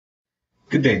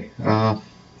Good day. I'm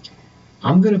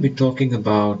going to be talking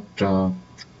about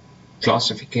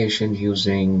classification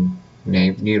using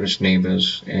nearest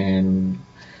neighbors, and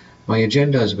my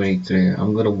agenda is very clear.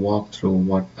 I'm going to walk through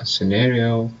what a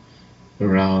scenario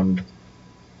around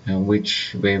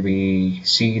which where we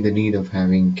see the need of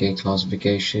having K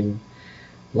classification.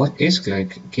 What is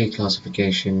K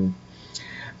classification?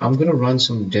 I'm going to run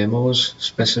some demos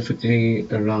specifically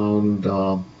around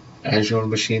Azure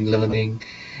machine learning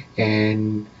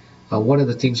and what are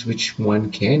the things which one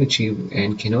can achieve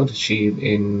and cannot achieve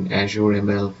in Azure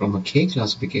ML from a K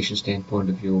classification standpoint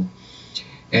of view.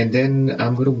 And then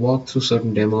I'm going to walk through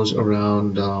certain demos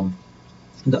around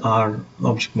the R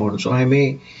object model. So I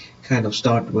may kind of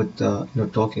start with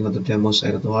talking on the demo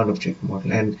side of the R object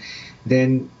model, and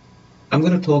then I'm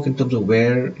going to talk in terms of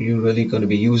where you're really going to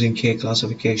be using K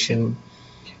classification.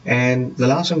 And the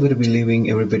last, I'm going to be leaving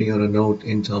everybody on a note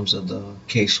in terms of the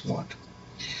K SWOT.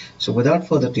 So without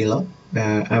further delay,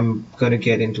 I'm going to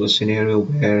get into a scenario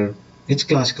where it's a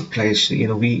classical place. We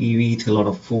eat a lot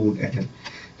of food, and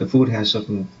the food has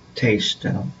certain taste.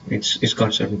 It's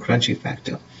got certain crunchy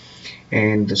factor,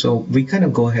 and so we kind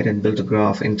of go ahead and build a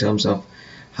graph in terms of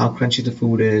how crunchy the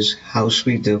food is, how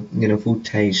sweet the food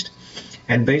tastes,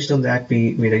 and based on that,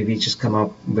 we just come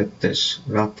up with this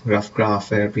rough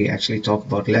graph where we actually talk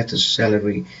about lettuce,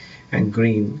 celery, and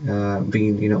green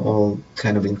being all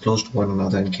kind of enclosed to one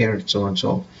another, and carrots, so on,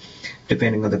 so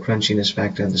depending on the crunchiness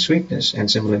factor and the sweetness. And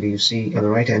similarly, you see on the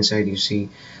right hand side, you see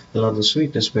a lot of the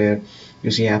sweetness where you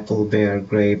see apple, pear,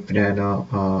 grape, banana,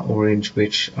 orange,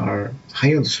 which are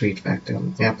high on the sweet factor.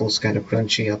 Apple's kind of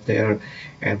crunchy up there,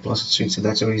 and plus it's sweet, so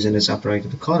that's the reason it's up right in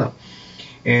the corner.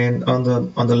 And on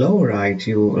the lower right,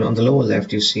 on the lower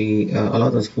left, you see a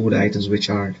lot of food items which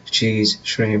are cheese,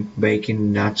 shrimp,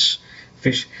 bacon, nuts,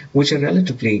 fish, which are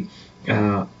relatively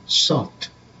soft,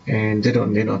 and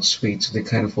they're not sweet, so they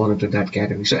kind of fall into that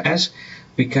category. So as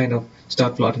we kind of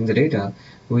start plotting the data,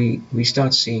 we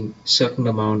start seeing certain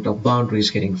amount of boundaries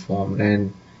getting formed,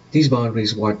 and these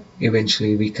boundaries, what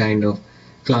eventually we kind of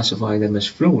classify them as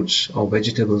fruits or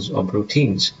vegetables or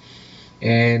proteins.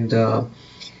 And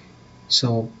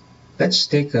so let's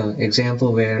take an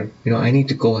example where I need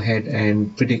to go ahead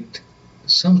and predict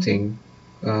something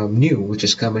new which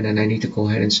is coming, and I need to go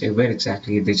ahead and say where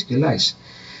exactly it basically lies.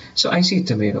 So I see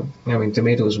tomato. I mean,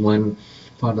 tomato is one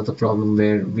part of the problem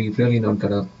where we've really not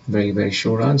got a very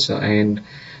sure answer. And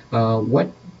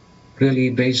what really,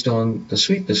 based on the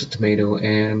sweetness of tomato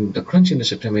and the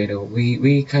crunchiness of tomato,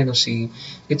 we kind of see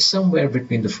it's somewhere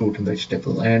between the fruit and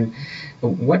vegetable. And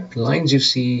what lines you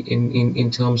see in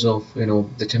terms of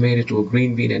the tomato to a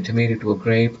green bean and tomato to a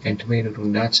grape and tomato to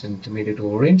nuts and tomato to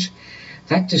orange,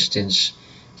 that distance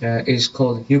is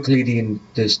called Euclidean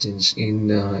distance in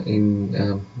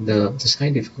the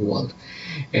scientific world.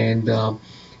 And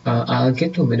I'll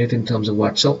get to a minute in terms of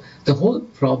what. So the whole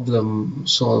problem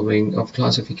solving of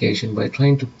classification by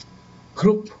trying to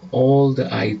group all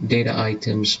the data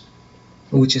items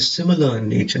which is similar in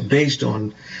nature based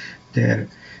on their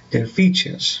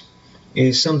features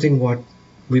is something what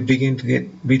we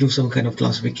do some kind of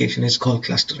classification. It's called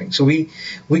clustering. So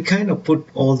we kind of put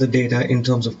all the data in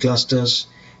terms of clusters,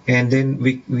 and then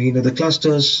we the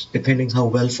clusters, depending how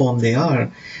well formed they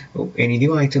are, any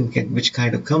new item which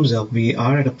kind of comes up, we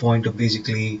are at a point of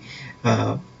basically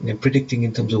predicting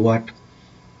in terms of what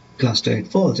cluster it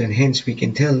falls, and hence we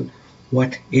can tell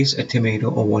what is a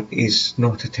tomato or what is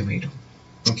not a tomato.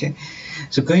 Okay,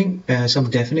 so going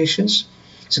some definitions.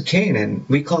 So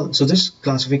KNN, so this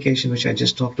classification which I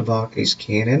just talked about is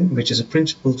KNN, which is a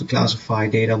principle to classify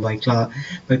data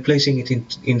by placing it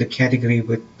in the category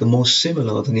with the most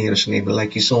similar or the nearest neighbor,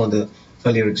 like you saw in the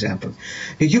earlier example.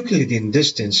 The Euclidean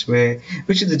distance,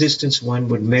 which is the distance one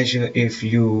would measure if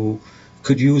you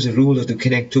could use a ruler to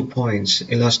connect 2 points,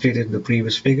 illustrated in the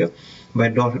previous figure by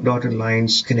dotted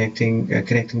lines connecting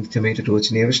the tomato to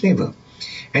its nearest neighbor.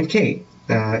 And K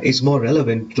is more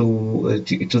relevant to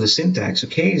the syntax. So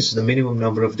K is the minimum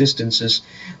number of distances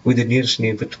with the nearest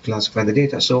neighbor to classify the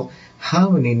data. So how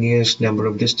many nearest number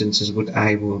of distances would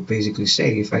I basically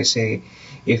say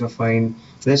if I find,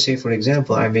 let's say for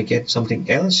example, I may get something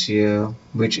else here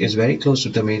which is very close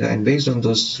to tomato, and based on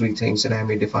those three things, then I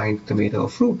may define tomato or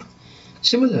fruit.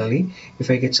 Similarly,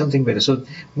 if I get something better, so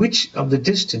which of the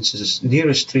distances,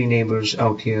 nearest three neighbors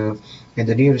out here and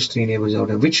the nearest three neighbors out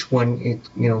there, which one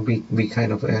we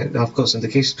kind of course in the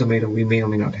case of tomato we may or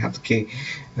may not have the K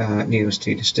nearest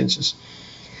three distances.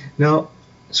 Now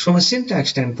from a syntax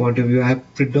standpoint of view, I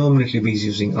have predominantly been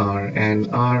using R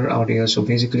and R out here. So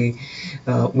basically,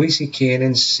 we see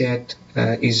KNN set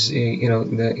is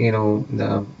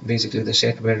the basically the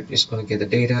set where it's going to get the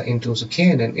data into. So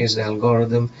KNN is the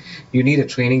algorithm. You need a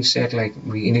training set like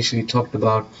we initially talked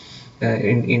about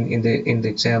in the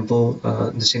example,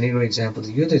 the scenario example.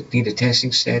 You need a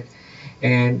testing set,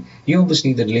 and you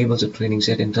obviously need the labels of training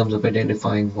set in terms of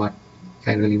identifying what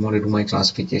I really want to do my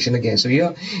classification again. So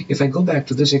here, if I go back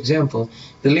to this example,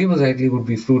 the labels ideally would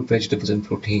be fruit, vegetables, and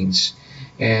proteins.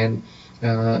 And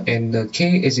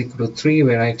K is equal to 3,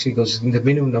 where I actually goes in the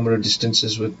minimum number of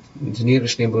distances with the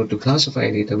nearest neighborhood to classify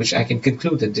data, which I can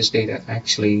conclude that this data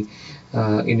actually,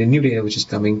 in the new data which is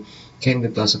coming, can be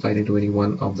classified into any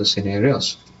one of the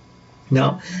scenarios.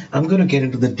 Now, I'm going to get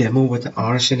into the demo with the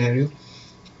R scenario.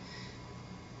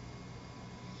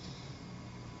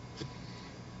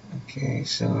 Okay,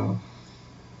 so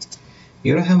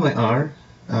here I have my R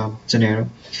scenario.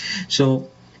 So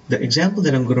the example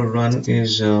that I'm going to run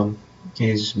is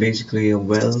basically a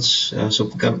wells.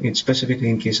 So it's specifically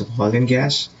in case of oil and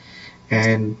gas,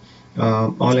 and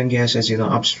oil and gas, as you know,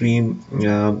 upstream,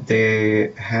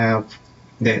 they have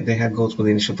go through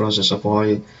the initial process of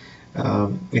oil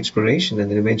exploration,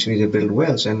 and then eventually they build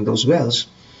wells, and those wells,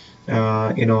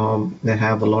 they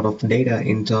have a lot of data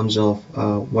in terms of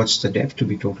what's the depth to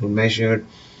be totally measured,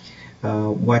 there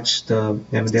are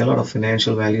a lot of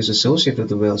financial values associated with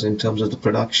the wells in terms of the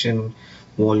production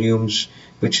volumes,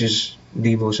 which is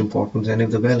the most important, and if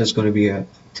the well is going to be a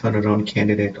turnaround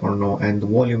candidate or no, and the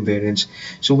volume variance.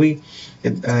 So we,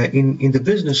 in the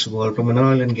business world, from an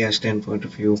oil and gas standpoint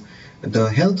of view,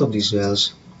 the health of these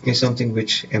wells is something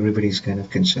which everybody is kind of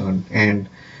concerned. And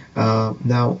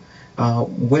now,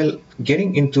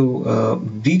 getting into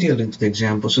detail into the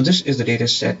example, so this is the data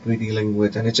set we're dealing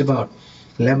with, and it's about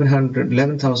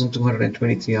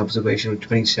 11,223 observations with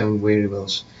 27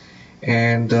 variables.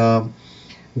 And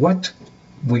what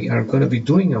we are going to be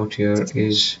doing out here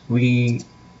is we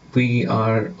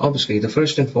are obviously, the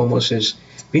first and foremost is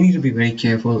we need to be very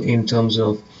careful in terms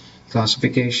of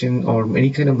classification or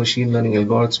any kind of machine learning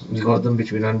algorithm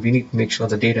which we run. We need to make sure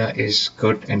the data is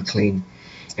good and clean.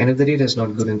 And if the data is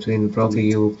not good and clean, probably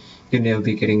you'll never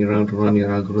be getting around to run your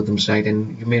algorithms right,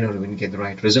 and you may not even get the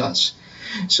right results.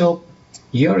 So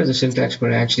here is the syntax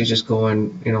where I actually just go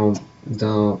and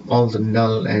all the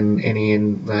null and any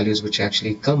values which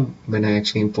actually come when I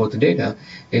actually import the data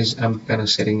is I'm kind of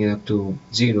setting it up to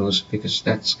zeros, because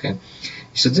that's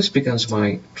so this becomes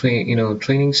my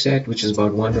training set, which is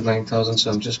about 1 to 9,000.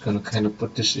 So I'm just going to kind of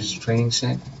put this as a training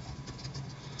set.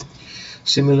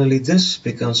 Similarly, this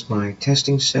becomes my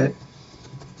testing set.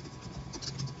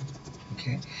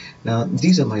 Okay, now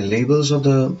these are my labels of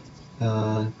the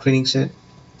training set.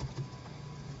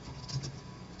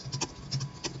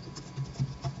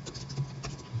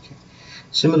 Okay.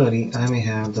 Similarly, I may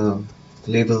have the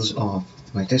labels of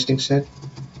my testing set.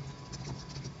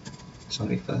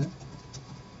 Sorry for that.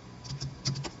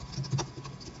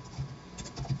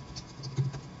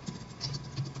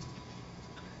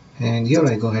 And here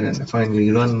I go ahead and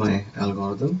finally run my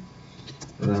algorithm,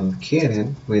 run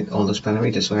KNN with all those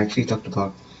parameters. So I actually talked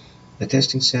about the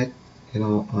testing set,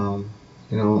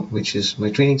 which is my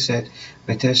training set,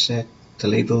 my test set, the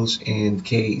labels, and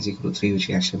K is equal to 3, which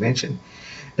you actually mentioned.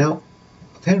 Now,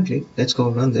 apparently, let's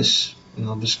go run this. And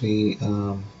obviously,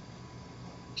 I'm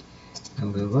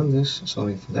going to run this.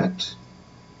 Sorry for that.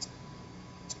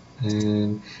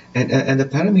 And the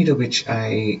parameter which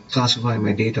I classify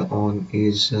my data on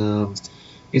is the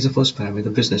first parameter, the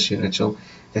business unit. So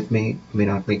that may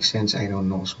not make sense, I don't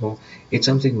know. So it's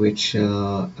something which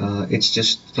it's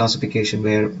just classification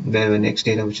where the next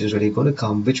data which is really going to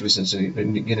come, which business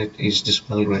unit is this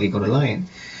well really going to lie in.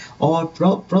 Or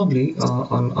probably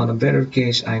on a better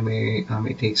case, I may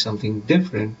take something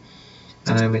different.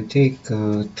 I may take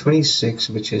 26,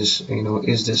 which is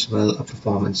is this well a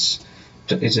performance?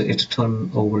 It's a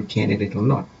turnover candidate or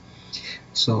not.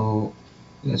 So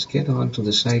let's get on to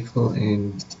the cycle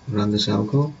and run this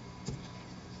algo.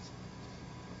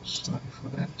 Sorry for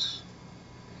that.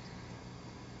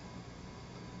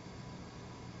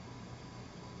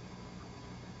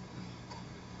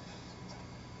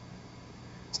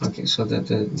 Okay, so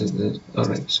all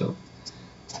right. So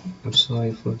I'm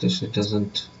sorry for this. It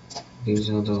doesn't. These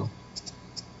are the.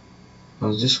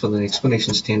 Just for the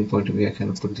explanation standpoint of view, I kind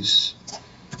of put this,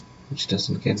 which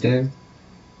doesn't get there.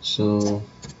 So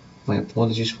my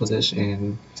apologies for this.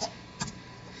 And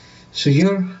so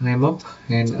here I am up,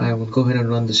 and I will go ahead and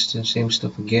run this same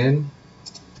stuff again.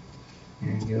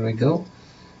 And here I go,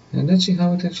 and let's see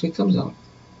how it actually comes out.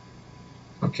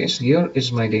 Okay, so here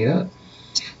is my data.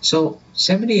 So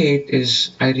 78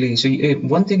 is idly. So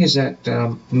one thing is that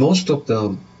most of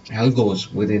the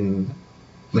algos within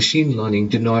machine learning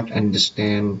do not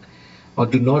understand or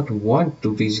do not want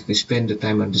to basically spend the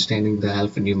time understanding the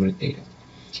alphanumeric data.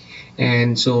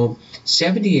 And so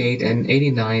 78 and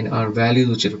 89 are values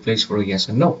which are replaced for a yes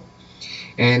and no.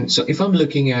 And so if I'm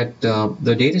looking at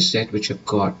the data set which I've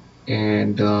got,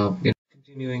 and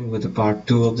continuing with the part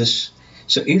two of this.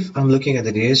 So if I'm looking at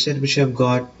the data set which I've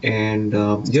got, and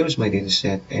here's my data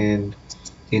set and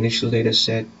the initial data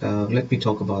set, let me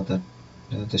talk about the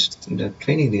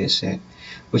training data set,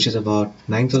 which is about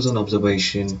 9,000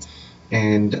 observation,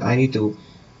 and I need to,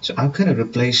 so I've kind of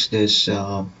replaced this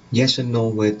yes and no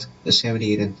with the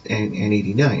 78 and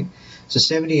 89. So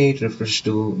 78 refers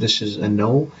to, this is a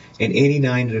no, and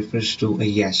 89 refers to a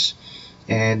yes.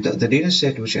 And the data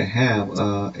set which I have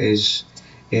is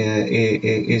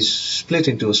split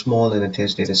into a small and a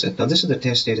test data set. Now this is the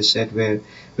test data set where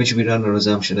which we run our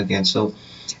assumption against. So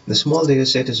the small data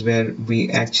set is where we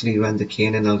actually run the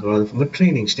KNN algorithm from a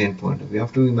training standpoint.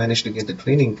 After we manage to get the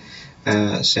training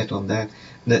set on that,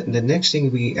 the next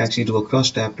thing we actually do a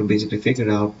cross tab to basically figure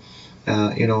out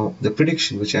the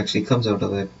prediction which actually comes out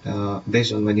of it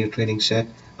based on my new training set,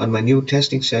 on my new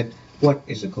testing set, what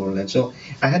is the correlate. So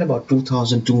I had about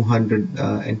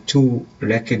 2,202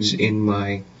 records in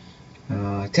my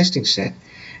testing set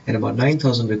and about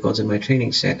 9,000 records in my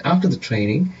training set. After the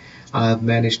training, I've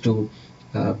managed to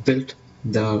build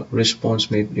the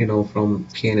response made from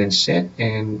KNN set,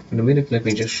 and in a minute let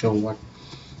me just show what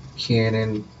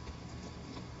KNN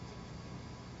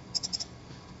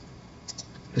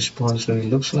response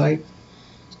really looks like.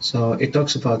 So it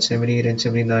talks about 78 and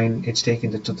 79. It's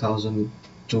taking the 2002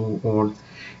 odd,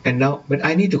 and now, but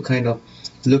I need to kind of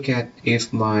look at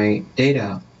if my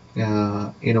data,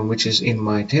 which is in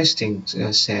my testing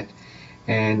set,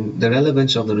 and the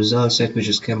relevance of the result set, which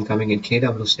is coming in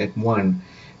KW set 1,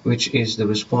 which is the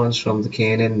response from the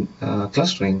KNN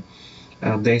clustering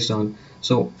based on.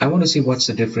 So I want to see what's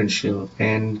the differential,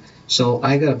 and so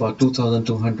I got about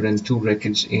 2,202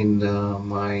 records in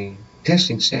my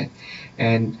testing set,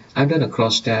 and I've done a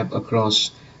cross tab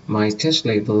across my test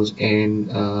labels and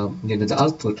the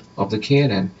output of the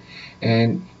KNN.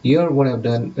 And here what I've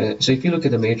done, so if you look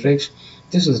at the matrix,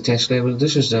 this is the test label,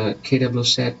 this is the KW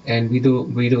set, and we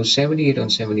do 78 on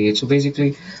 78. So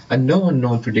basically a no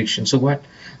unknown prediction. So what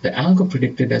the algo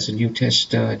predicted as a new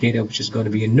test data, which is going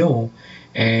to be a no,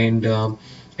 and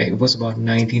it was about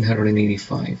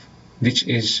 1985, which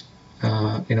is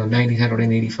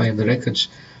 1985 of the records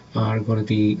are going to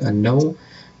be a no,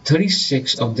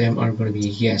 36 of them are going to be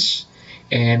yes,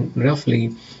 and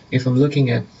roughly if I'm looking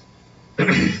at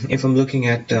if I'm looking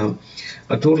at a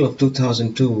total of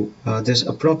 2002, there's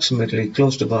approximately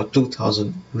close to about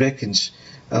 2,000 records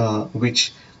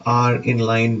which are in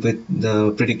line with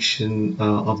the prediction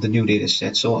of the new data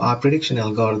set. So our prediction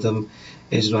algorithm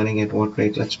is running at what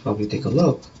rate? Let's probably take a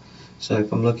look. So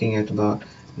if I'm looking at about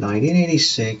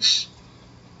 1986,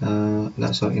 no,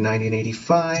 sorry,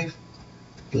 1985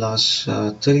 plus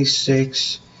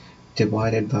 36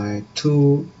 divided by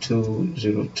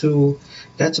 2202,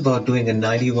 that's about doing a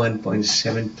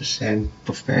 91.7%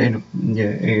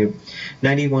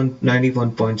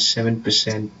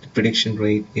 91.7% prediction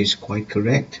rate is quite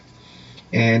correct.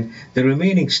 And the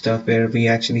remaining stuff where we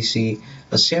actually see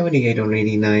a 78 on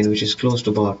 89, which is close to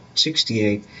about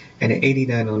 68, and an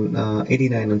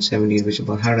 89 on 78, which is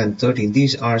about 113.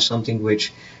 These are something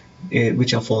which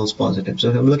are false positive. So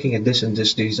if I'm looking at this and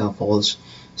this, these are false.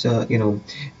 So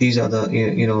these are the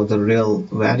the real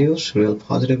values, real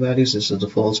positive values. This is the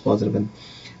false positive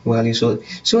value. So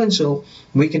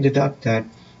we can deduct that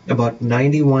about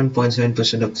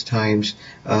 91.7% of the times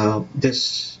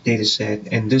this data set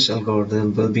and this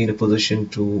algorithm will be in a position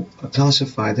to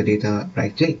classify the data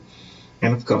rightly.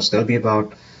 And of course there'll be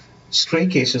about stray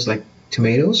cases like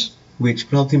tomatoes, which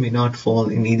probably may not fall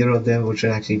in either of them, which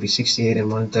would actually be 68 and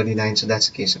 139. So that's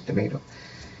the case of tomato.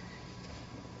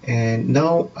 And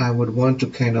now I would want to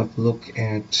kind of look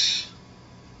at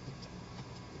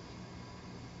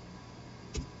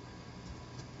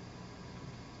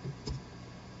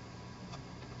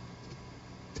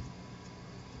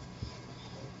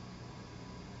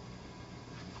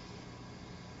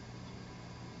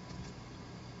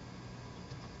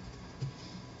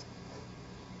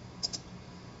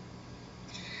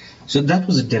so that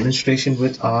was a demonstration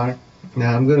with R.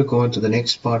 Now I'm going to go into the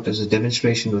next part as a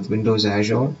demonstration with Windows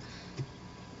Azure.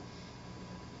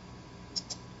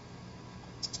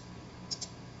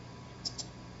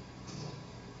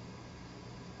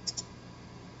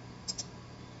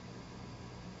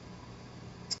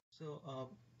 So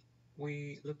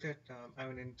we looked at, I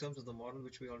mean, in terms of the model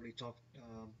which we already talked,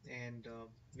 and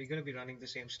we're going to be running the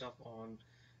same stuff on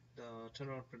the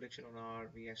turnaround prediction on R.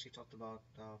 We actually talked about,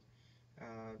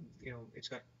 it's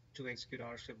got two execute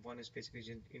R script. One is basically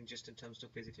just in terms to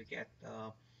basically get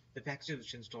the packages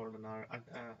which installed on R.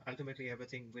 Ultimately,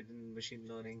 everything within machine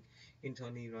learning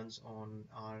internally runs on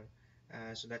R.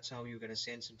 So that's how you get a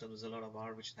sense in terms of a lot of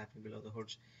R which is happening below the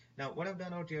hoods. Now, what I've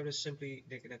done out here is simply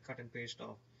taken a cut and paste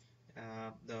of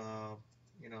the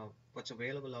what's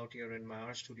available out here in my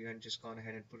R Studio and just gone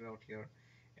ahead and put it out here.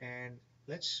 And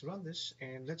let's run this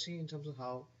and let's see in terms of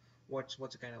how what's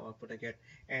the kind of output I get.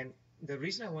 And the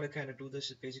reason I want to kind of do this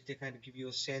is basically kind of give you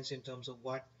a sense in terms of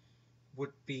what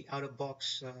would be out of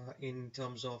box in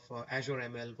terms of Azure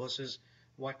ML versus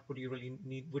what would you really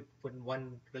need would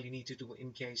one really need to do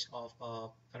in case of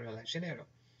a real life scenario.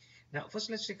 Now, first,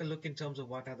 let's take a look in terms of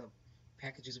what are the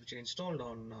packages which are installed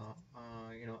on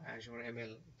Azure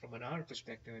ML from an R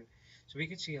perspective. And so we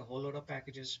can see a whole lot of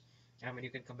packages. I mean,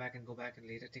 you can come back and go back and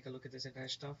later take a look at this entire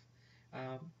stuff.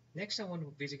 Next, I want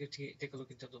to basically take a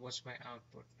look in terms of what's my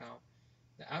output. Now,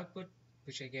 the output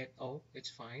which I get, oh, it's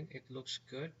fine, it looks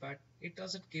good, but it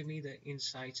doesn't give me the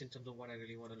insights in terms of what I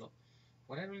really want to look.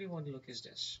 What I really want to look is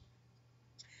this.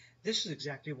 This is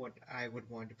exactly what I would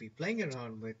want to be playing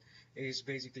around with, is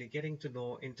basically getting to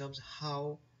know in terms of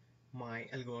how my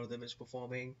algorithm is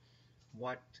performing,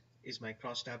 what is my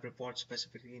crosstab report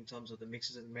specifically in terms of the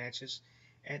mixes and matches.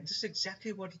 And this is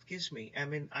exactly what it gives me. I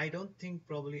mean, I don't think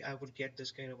probably I would get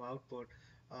this kind of output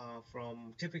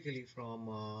from typically from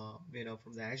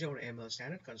from the Azure ML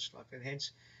standard construct, and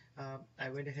hence I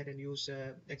went ahead and used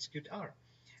execute R.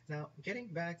 Now, getting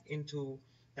back into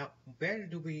now, where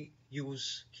do we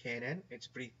use KNN? It's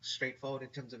pretty straightforward in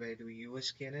terms of where do we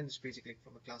use KNN. It's basically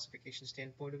from a classification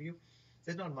standpoint of view.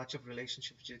 There's not much of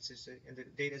relationship, and the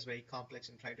data is very complex,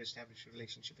 and trying to establish a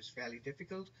relationship is fairly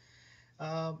difficult.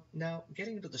 Now,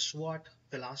 getting into the SWOT,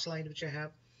 the last slide which I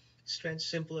have, strength,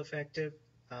 simple, effective.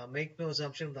 Make no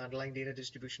assumption of the underlying data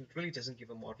distribution. It really doesn't give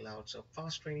a model out. So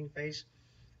fast training phase.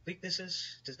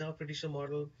 Weaknesses: does not produce a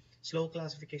model. Slow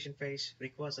classification phase,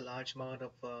 requires a large amount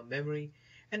of memory,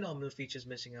 and nominal features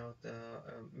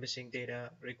missing data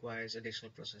requires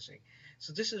additional processing.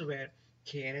 So this is where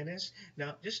KNN is.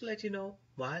 Now, just to let you know,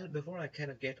 while before I kind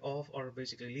of get off or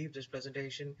basically leave this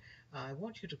presentation, I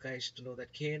want you to guys to know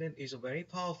that KNN is a very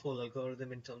powerful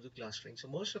algorithm in terms of clustering. So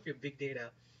most of your big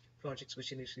data projects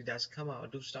which initially does come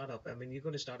out do start up. I mean, you're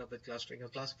going to start up with clustering or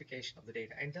classification of the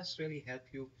data, and does really help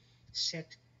you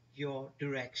set your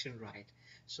direction right.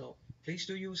 So please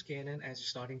do use KNN as your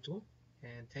starting tool,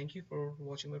 and thank you for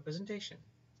watching my presentation.